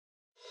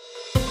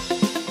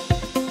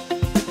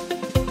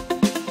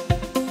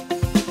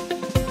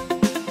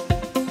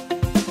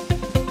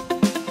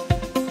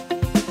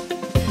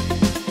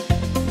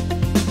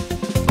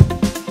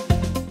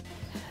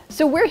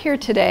we're here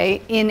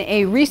today in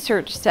a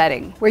research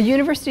setting where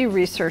university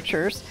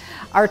researchers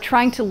are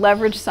trying to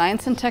leverage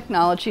science and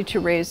technology to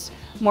raise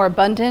more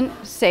abundant,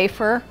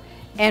 safer,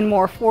 and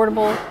more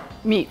affordable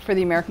meat for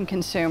the American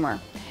consumer.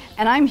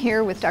 And I'm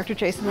here with Dr.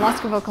 Jayson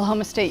Lusk of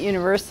Oklahoma State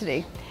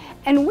University.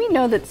 And we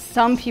know that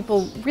some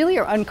people really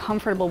are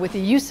uncomfortable with the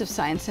use of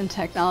science and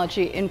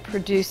technology in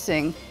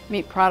producing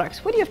meat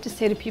products. What do you have to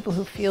say to people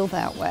who feel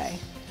that way?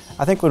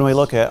 I think when we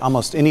look at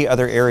almost any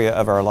other area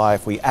of our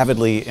life, we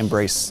avidly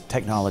embrace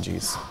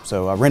technologies.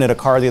 So I rented a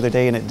car the other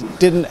day and it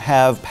didn't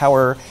have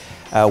power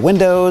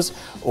windows,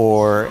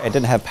 or it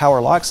didn't have power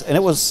locks, and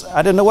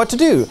I didn't know what to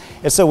do.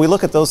 And so we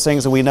look at those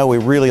things and we know we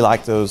really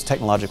like those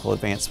technological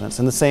advancements.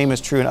 And the same is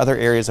true in other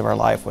areas of our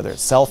life, whether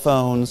it's cell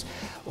phones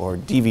or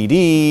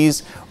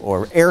DVDs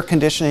or air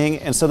conditioning.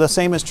 And so the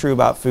same is true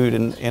about food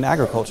and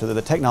agriculture, that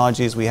the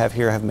technologies we have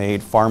here have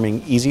made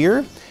farming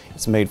easier,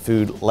 it's made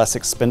food less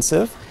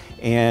expensive,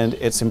 and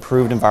it's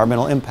improved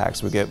environmental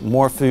impacts. We get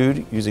more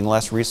food using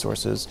less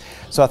resources.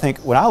 So I think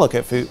when I look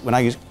at food, when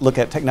I look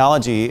at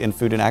technology in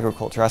food and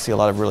agriculture, I see a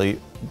lot of really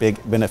big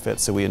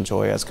benefits that we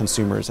enjoy as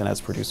consumers and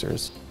as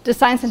producers. Does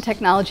science and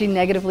technology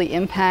negatively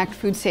impact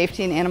food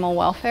safety and animal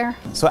welfare?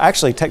 So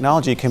actually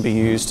technology can be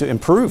used to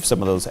improve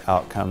some of those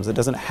outcomes. It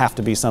doesn't have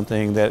to be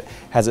something that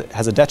has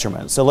a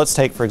detriment. So let's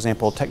take, for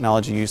example,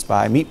 technology used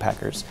by meat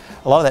packers.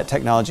 A lot of that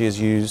technology is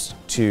used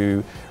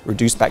to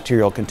reduce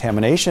bacterial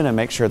contamination and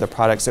make sure the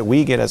products that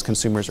we get as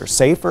consumers are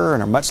safer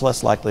and are much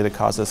less likely to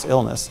cause us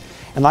illness.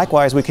 And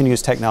likewise, we can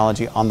use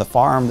technology on the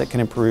farm that can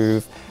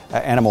improve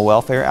animal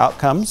welfare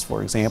outcomes.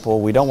 For example,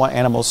 we don't want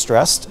animals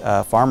stressed.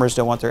 Farmers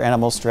don't want their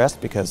animals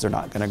stressed because they're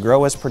not going to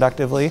grow as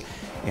productively,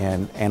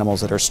 and animals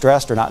that are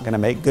stressed are not going to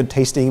make good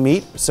tasting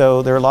meat.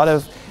 So there are a lot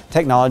of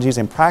technologies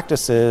and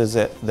practices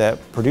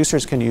that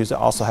producers can use that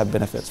also have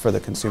benefits for the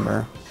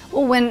consumer.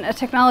 Well, when a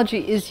technology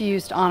is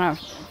used on a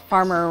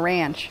farm or a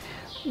ranch,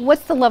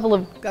 what's the level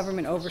of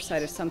government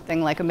oversight of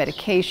something like a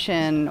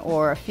medication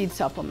or a feed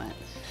supplement?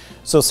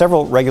 So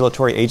several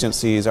regulatory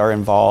agencies are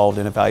involved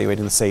in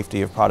evaluating the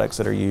safety of products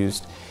that are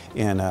used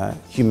in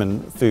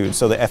human food.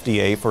 So the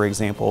FDA, for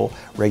example,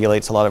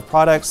 regulates a lot of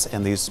products,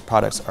 and these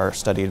products are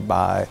studied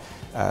by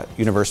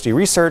university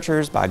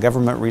researchers, by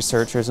government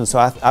researchers, and so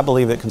I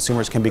believe that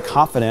consumers can be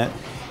confident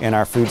in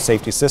our food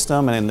safety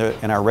system and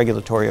in our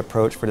regulatory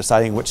approach for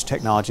deciding which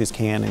technologies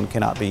can and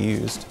cannot be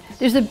used.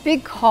 There's a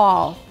big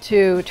call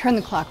to turn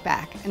the clock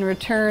back and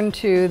return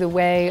to the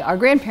way our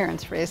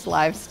grandparents raised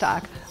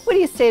livestock. What do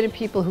you say to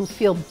people who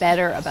feel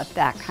better about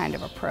that kind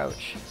of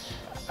approach?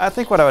 I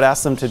think what I would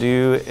ask them to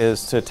do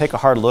is to take a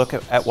hard look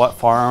at what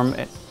farm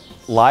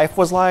life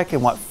was like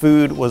and what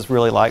food was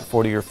really like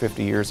 40 or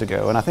 50 years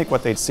ago. And I think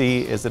what they'd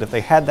see is that if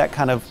they had that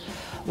kind of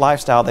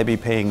lifestyle, they'd be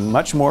paying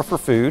much more for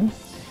food.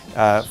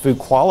 Food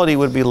quality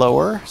would be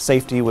lower,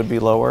 safety would be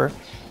lower.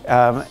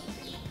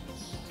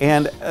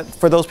 And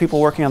for those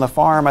people working on the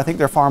farm, I think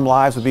their farm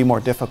lives would be more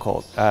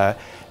difficult.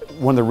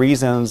 One of the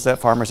reasons that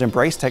farmers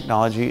embrace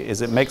technology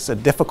is it makes a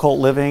difficult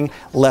living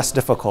less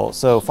difficult.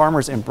 So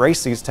farmers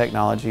embrace these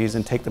technologies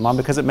and take them on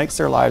because it makes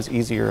their lives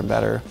easier and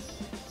better.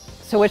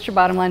 So what's your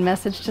bottom line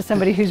message to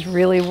somebody who's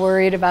really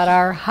worried about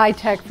our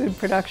high-tech food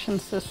production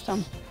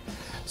system?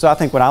 So I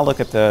think when I look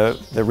at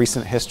the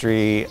recent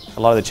history, a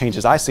lot of the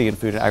changes I see in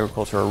food and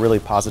agriculture are really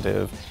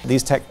positive.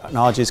 These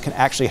technologies can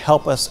actually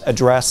help us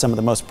address some of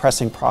the most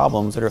pressing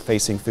problems that are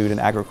facing food and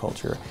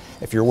agriculture.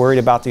 If you're worried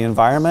about the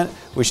environment,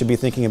 we should be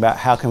thinking about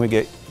how can we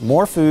get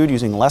more food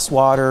using less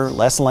water,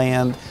 less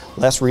land,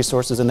 less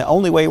resources, and the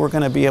only way we're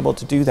going to be able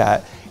to do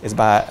that is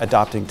by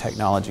adopting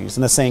technologies.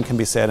 And the same can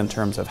be said in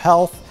terms of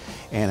health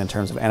and in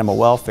terms of animal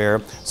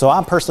welfare. So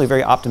I'm personally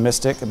very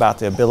optimistic about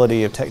the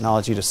ability of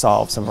technology to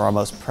solve some of our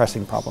most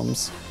pressing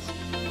problems.